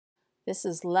This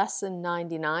is lesson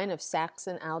 99 of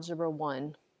Saxon Algebra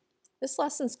 1. This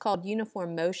lesson is called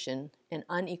Uniform Motion and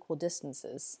Unequal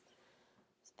Distances.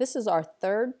 This is our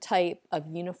third type of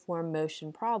uniform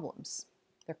motion problems.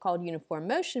 They're called uniform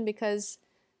motion because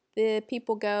the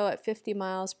people go at 50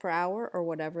 miles per hour or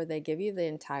whatever they give you the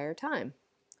entire time.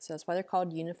 So that's why they're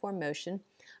called uniform motion.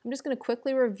 I'm just going to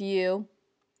quickly review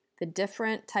the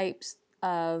different types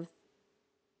of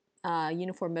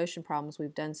uniform motion problems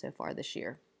we've done so far this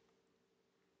year.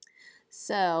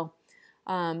 So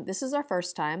this is our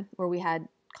first time where we had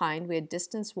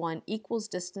distance 1 equals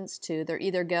distance 2. They're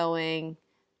either going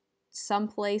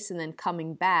someplace and then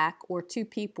coming back, or two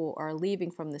people are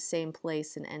leaving from the same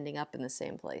place and ending up in the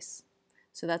same place.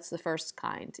 So that's the first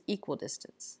kind, equal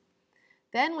distance.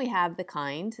 Then we have the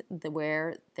kind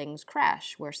where things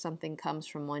crash, where something comes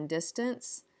from one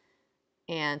distance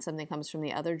and something comes from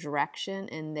the other direction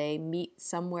and they meet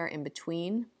somewhere in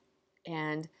between.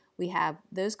 And we have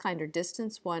those kind are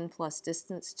distance 1 plus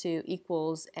distance 2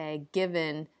 equals a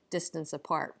given distance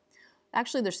apart.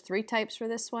 Actually, there's three types for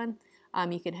this one.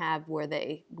 You can have where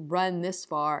they run this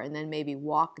far and then maybe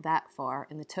walk that far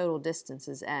and the total distance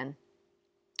is n.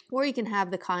 Or you can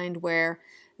have the kind where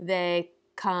they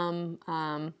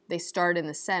they start in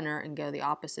the center and go the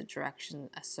opposite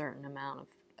direction a certain amount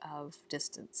of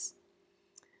distance.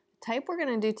 The type we're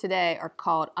going to do today are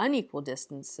called unequal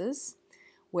distances,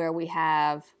 where we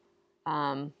have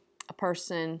a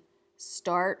person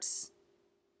starts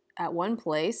at one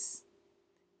place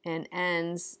and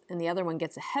ends, and the other one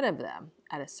gets ahead of them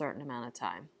at a certain amount of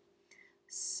time.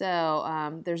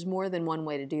 So there's more than one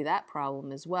way to do that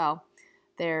problem as well.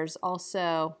 There's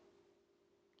also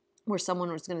where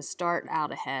someone was going to start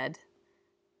out ahead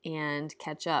and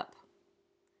catch up.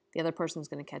 The other person's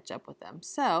going to catch up with them.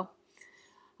 So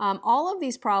all of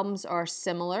these problems are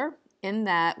similar in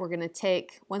that we're going to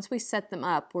take, once we set them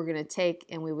up, we're going to take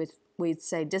and we'd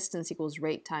say distance equals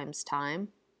rate times time,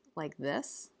 like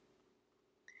this.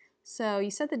 So you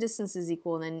set the distances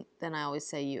equal, and then I always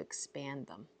say you expand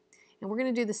them. And we're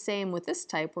going to do the same with this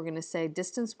type. We're going to say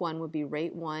distance 1 would be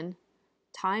rate 1,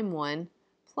 time 1,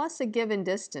 plus a given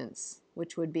distance,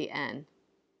 which would be n.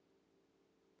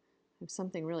 I have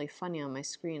something really funny on my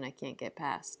screen I can't get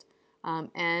past.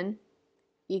 N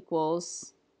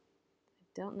equals,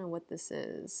 I don't know what this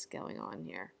is going on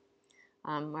here.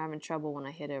 We're having trouble when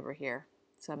I hit over here,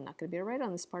 so I'm not going to be able to write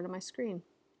on this part of my screen.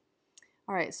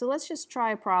 All right, so let's just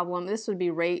try a problem. This would be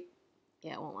rate,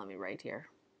 yeah, it won't let me write here.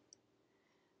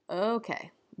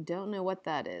 Okay, don't know what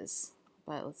that is,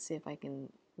 but let's see if I can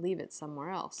leave it somewhere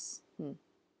else. Yeah,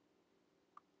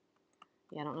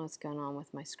 I don't know what's going on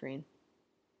with my screen.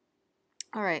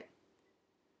 All right,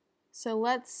 so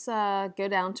let's go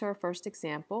down to our first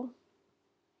example,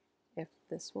 if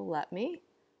this will let me.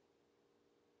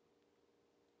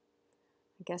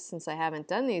 I guess since I haven't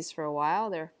done these for a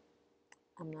while,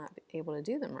 I'm not able to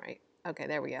do them right. Okay,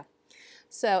 there we go.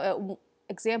 So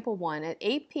example 1, at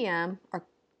 8 p.m.,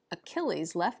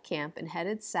 Achilles left camp and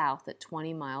headed south at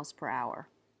 20 miles per hour.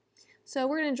 So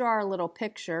we're going to draw our little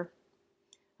picture.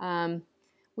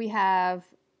 We have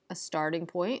a starting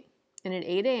point, and at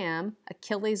 8 a.m.,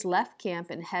 Achilles left camp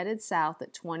and headed south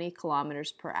at 20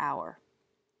 kilometers per hour.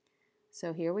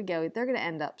 So here we go. They're going to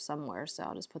end up somewhere, so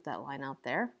I'll just put that line out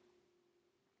there.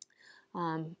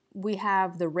 We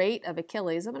have the rate of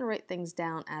Achilles. I'm going to write things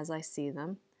down as I see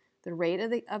them. The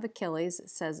rate of Achilles, it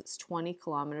says it's 20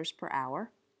 kilometers per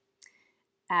hour.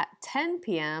 At 10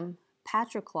 p.m.,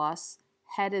 Patroclus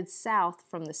headed south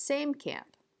from the same camp.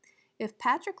 If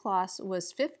Patroclus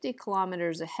was 50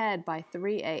 kilometers ahead by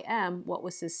 3 a.m., what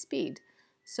was his speed?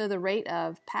 So the rate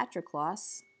of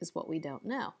Patroclus is what we don't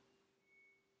know.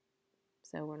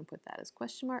 So we're going to put that as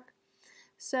question mark.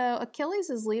 So Achilles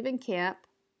is leaving camp.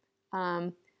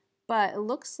 But it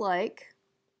looks like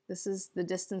this is the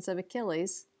distance of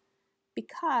Achilles,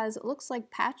 because it looks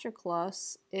like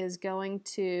Patroclus is going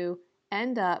to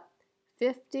end up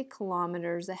 50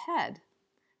 kilometers ahead.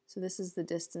 So this is the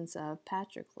distance of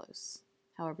Patroclus,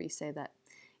 however you say that.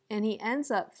 And he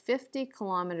ends up 50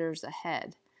 kilometers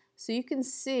ahead. So you can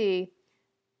see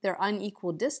they're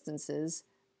unequal distances,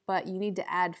 but you need to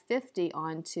add 50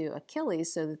 onto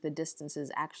Achilles so that the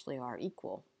distances actually are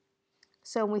equal.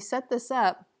 So when we set this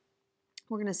up,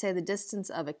 we're going to say the distance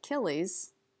of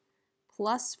Achilles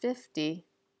plus 50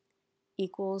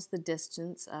 equals the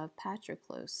distance of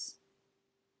Patroclus.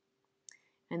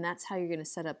 And that's how you're going to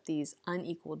set up these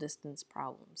unequal distance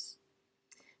problems.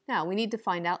 Now, we need to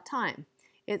find out time.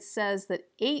 It says that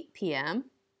 8 p.m.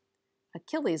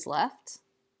 Achilles left,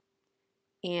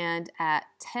 and at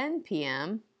 10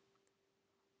 p.m.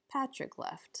 Patrick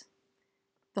left.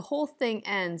 The whole thing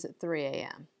ends at 3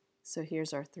 a.m. So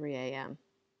here's our 3 a.m.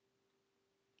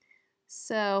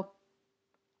 So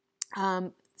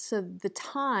the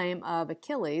time of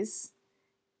Achilles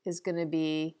is going to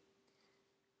be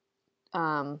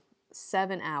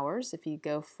 7 hours. If you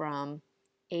go from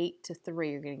 8 to 3,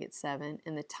 you're going to get 7.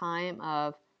 And the time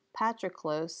of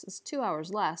Patroclus is 2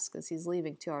 hours less because he's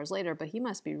leaving 2 hours later, but he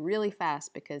must be really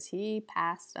fast because he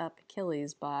passed up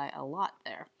Achilles by a lot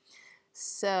there.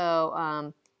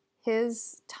 So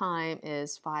his time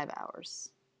is 5 hours.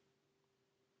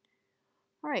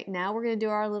 All right, now we're going to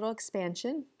do our little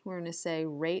expansion. We're going to say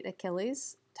rate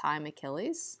Achilles, time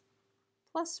Achilles,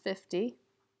 plus 50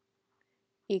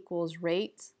 equals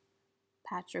rate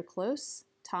Patroclus,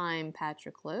 time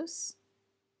Patroclus.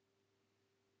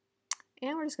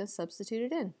 And we're just going to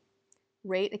substitute it in.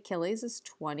 Rate Achilles is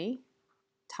 20,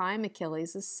 time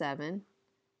Achilles is 7,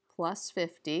 plus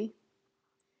 50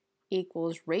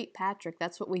 equals rate Patrick.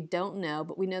 That's what we don't know,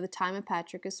 but we know the time of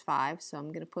Patrick is 5, so I'm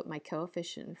going to put my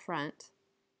coefficient in front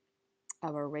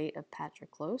of our rate of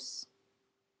Patroclus.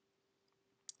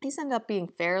 These end up being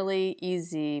fairly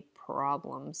easy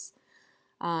problems.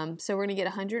 So we're going to get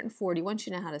 140, once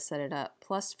you know how to set it up,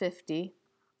 plus 50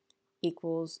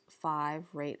 equals 5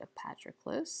 rate of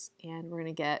Patroclus. And we're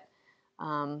going to get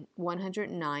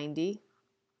 190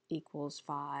 equals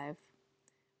 5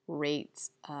 rate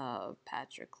of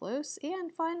Patroclus.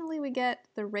 And finally we get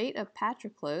the rate of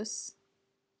Patroclus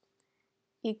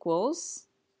equals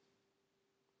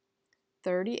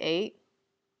 38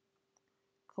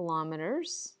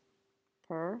 kilometers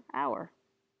per hour.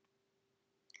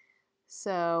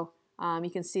 So you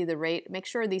can see the rate. Make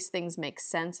sure these things make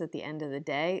sense at the end of the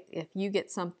day. If you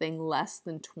get something less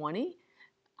than 20,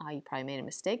 you probably made a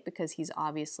mistake because he's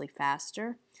obviously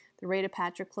faster. The rate of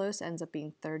Patroclus ends up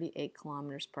being 38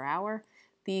 kilometers per hour.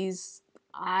 These,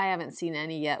 I haven't seen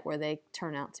any yet where they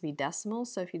turn out to be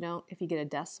decimals. So if you get a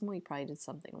decimal, you probably did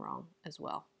something wrong as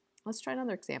well. Let's try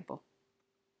another example.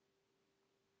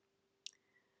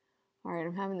 All right,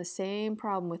 I'm having the same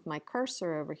problem with my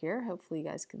cursor over here. Hopefully you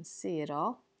guys can see it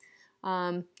all.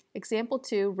 Example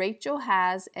 2, Rachel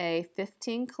has a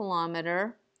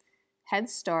 15-kilometer head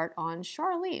start on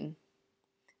Charlene.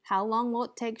 How long will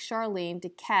it take Charlene to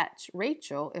catch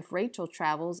Rachel if Rachel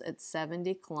travels at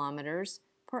 70 kilometers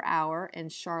per hour and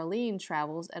Charlene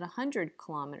travels at 100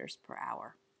 kilometers per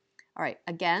hour? All right,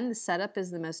 again, the setup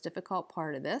is the most difficult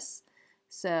part of this.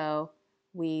 So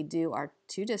we do our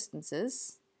two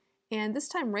distances. And this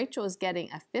time Rachel is getting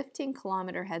a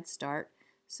 15-kilometer head start,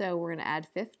 so we're going to add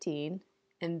 15,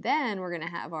 and then we're going to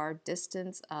have our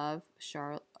distance of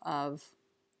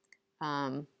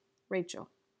Rachel,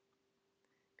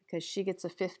 because she gets a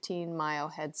 15-mile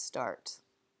head start.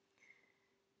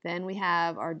 Then we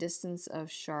have our distance of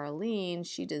Charlene.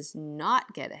 She does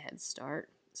not get a head start,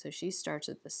 so she starts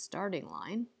at the starting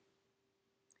line.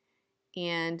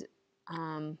 And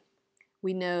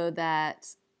we know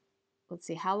that, let's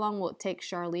see, how long will it take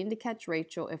Charlene to catch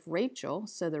Rachel if Rachel,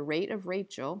 so the rate of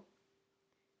Rachel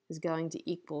is going to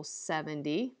equal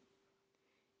 70,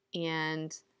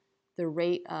 and the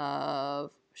rate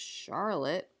of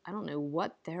Charlotte, I don't know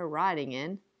what they're riding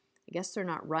in. I guess they're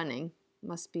not running.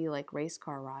 Must be like race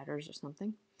car riders or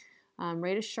something.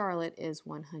 Rate of Charlotte is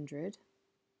 100.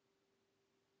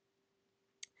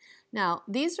 Now,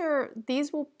 these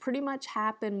will pretty much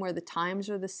happen where the times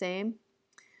are the same.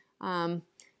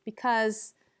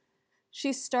 Because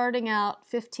she's starting out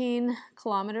 15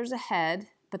 kilometers ahead,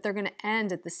 but they're going to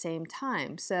end at the same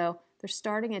time. So they're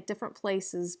starting at different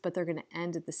places, but they're going to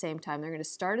end at the same time. They're going to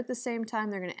start at the same time,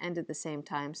 they're going to end at the same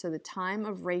time. So the time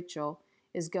of Rachel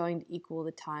is going to equal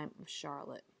the time of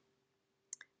Charlotte.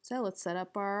 So let's set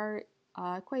up our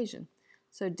equation.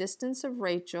 So distance of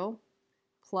Rachel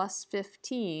plus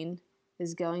 15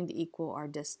 is going to equal our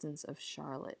distance of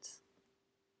Charlotte.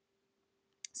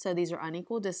 So these are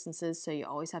unequal distances, so you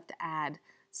always have to add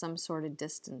some sort of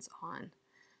distance on.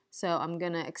 So I'm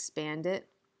going to expand it.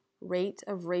 Rate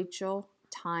of Rachel,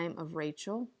 time of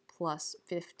Rachel, plus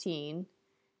 15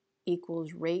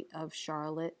 equals rate of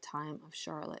Charlotte, time of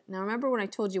Charlotte. Now remember when I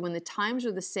told you when the times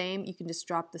are the same, you can just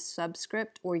drop the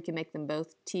subscript, or you can make them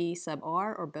both T sub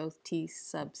R or both T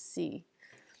sub C.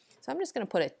 So I'm just going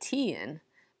to put a T in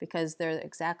because they're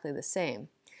exactly the same.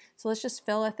 So let's just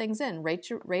fill our things in.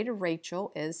 Rate of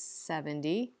Rachel is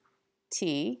 70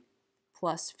 T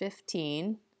plus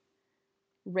 15.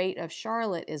 Rate of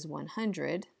Charlotte is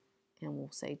 100, and we'll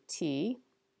say T.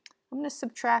 I'm going to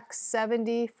subtract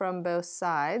 70 from both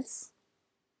sides.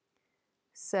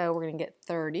 So we're going to get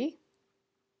 30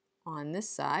 on this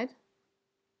side,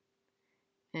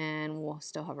 and we'll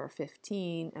still have our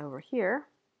 15 over here.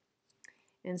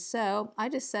 And so I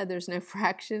just said there's no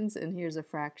fractions, and here's a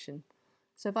fraction.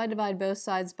 So if I divide both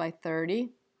sides by 30,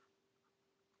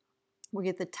 we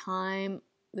get the time.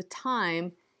 The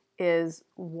time is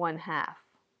 1/2,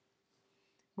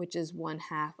 which is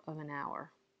 1/2 of an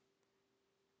hour.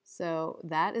 So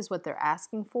that is what they're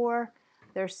asking for.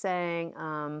 They're saying,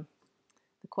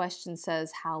 the question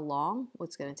says how long? Well,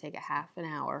 it's going to take a half an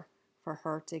hour for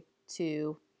her to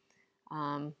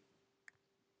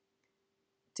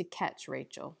catch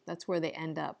Rachel. That's where they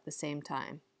end up the same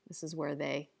time. This is where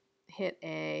they hit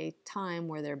a time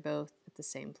where they're both at the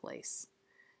same place.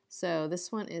 So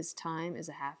this one is time is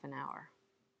a half an hour.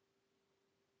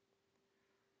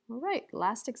 All right,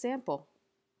 last example.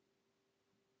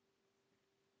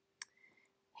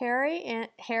 Harry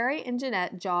and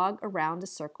Jeanette jog around a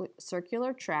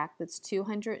circular track that's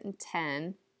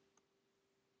 210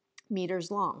 meters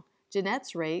long.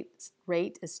 Jeanette's rate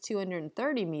is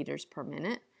 230 meters per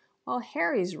minute, while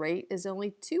Harry's rate is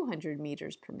only 200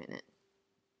 meters per minute.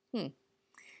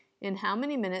 In how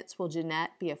many minutes will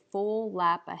Jeanette be a full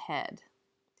lap ahead?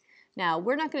 Now,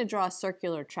 we're not going to draw a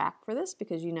circular track for this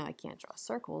because you know I can't draw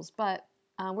circles, but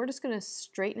we're just going to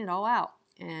straighten it all out.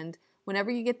 And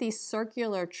whenever you get these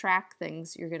circular track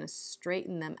things, you're going to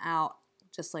straighten them out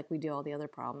just like we do all the other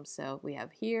problems. So we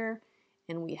have here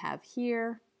and we have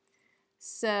here.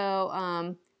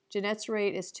 So Jeanette's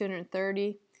rate is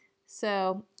 230.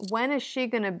 So when is she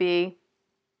going to be?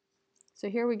 So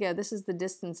here we go. This is the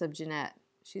distance of Jeanette.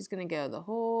 She's going to go the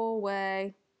whole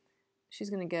way. She's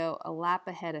going to go a lap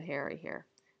ahead of Harry here.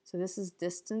 So this is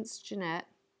distance Jeanette.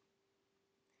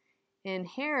 And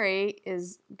Harry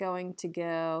is going to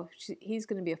go, he's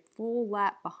going to be a full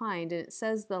lap behind, and it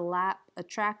says a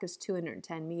track is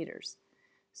 210 meters.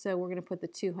 So we're going to put the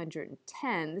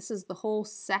 210. This is the whole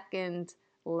second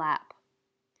lap.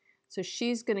 So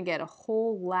she's going to get a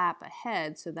whole lap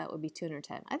ahead, so that would be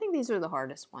 210. I think these are the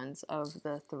hardest ones of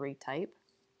the 3 type.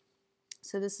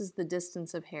 So this is the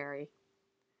distance of Harry.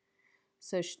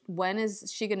 So when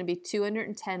is she going to be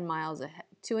 210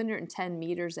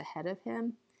 meters ahead of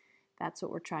him? That's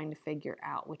what we're trying to figure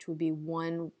out, which would be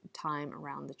 1 time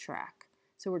around the track.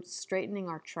 So we're straightening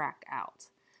our track out.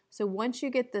 So once you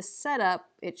get this set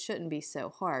up, it shouldn't be so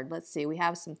hard. Let's see, we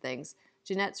have some things.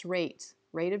 Jeanette's rate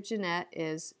of Jeanette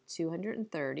is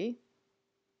 230.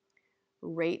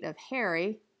 Rate of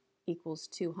Harry equals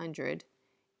 200.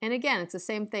 And again, it's the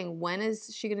same thing. When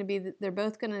is she going to be? They're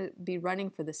both going to be running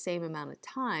for the same amount of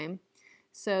time.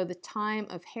 So the time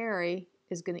of Harry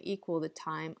is going to equal the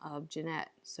time of Jeanette.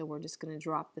 So we're just going to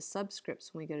drop the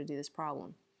subscripts when we go to do this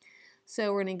problem.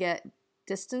 So we're going to get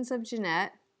distance of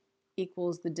Jeanette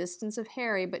equals the distance of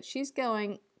Harry, but she's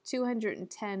going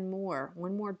 210 more.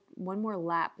 One more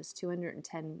lap is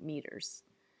 210 meters.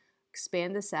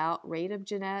 Expand this out. Rate of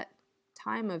Jeanette,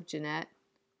 time of Jeanette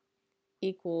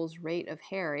equals rate of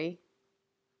Harry,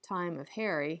 time of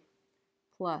Harry,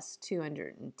 plus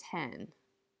 210.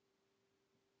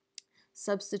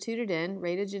 Substituted in,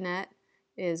 rate of Jeanette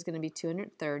is going to be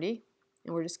 230,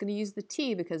 and we're just going to use the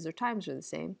t because their times are the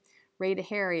same. Rate of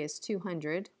Harry is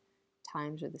 200,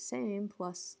 times are the same,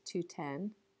 plus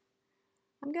 210.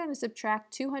 I'm going to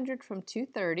subtract 200 from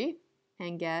 230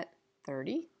 and get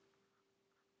 30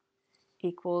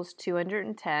 equals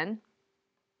 210.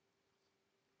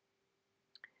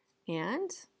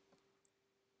 And,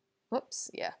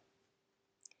 whoops, yeah.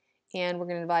 And we're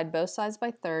going to divide both sides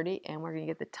by 30, and we're going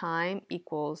to get the time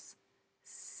equals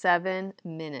 7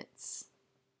 minutes.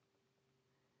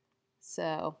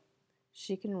 So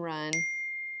she can run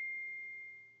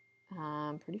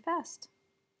pretty fast.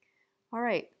 All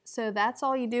right, so that's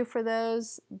all you do for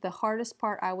those. The hardest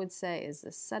part, I would say, is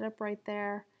the setup right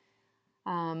there.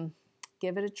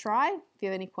 Give it a try. If you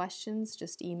have any questions,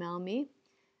 just email me.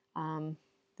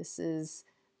 This is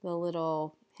the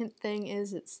little hint thing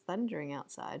is it's thundering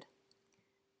outside.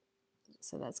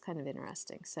 So that's kind of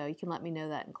interesting. So you can let me know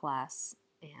that in class,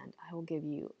 and I will give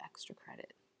you extra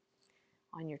credit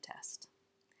on your test.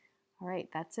 All right,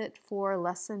 that's it for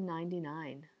lesson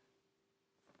 99.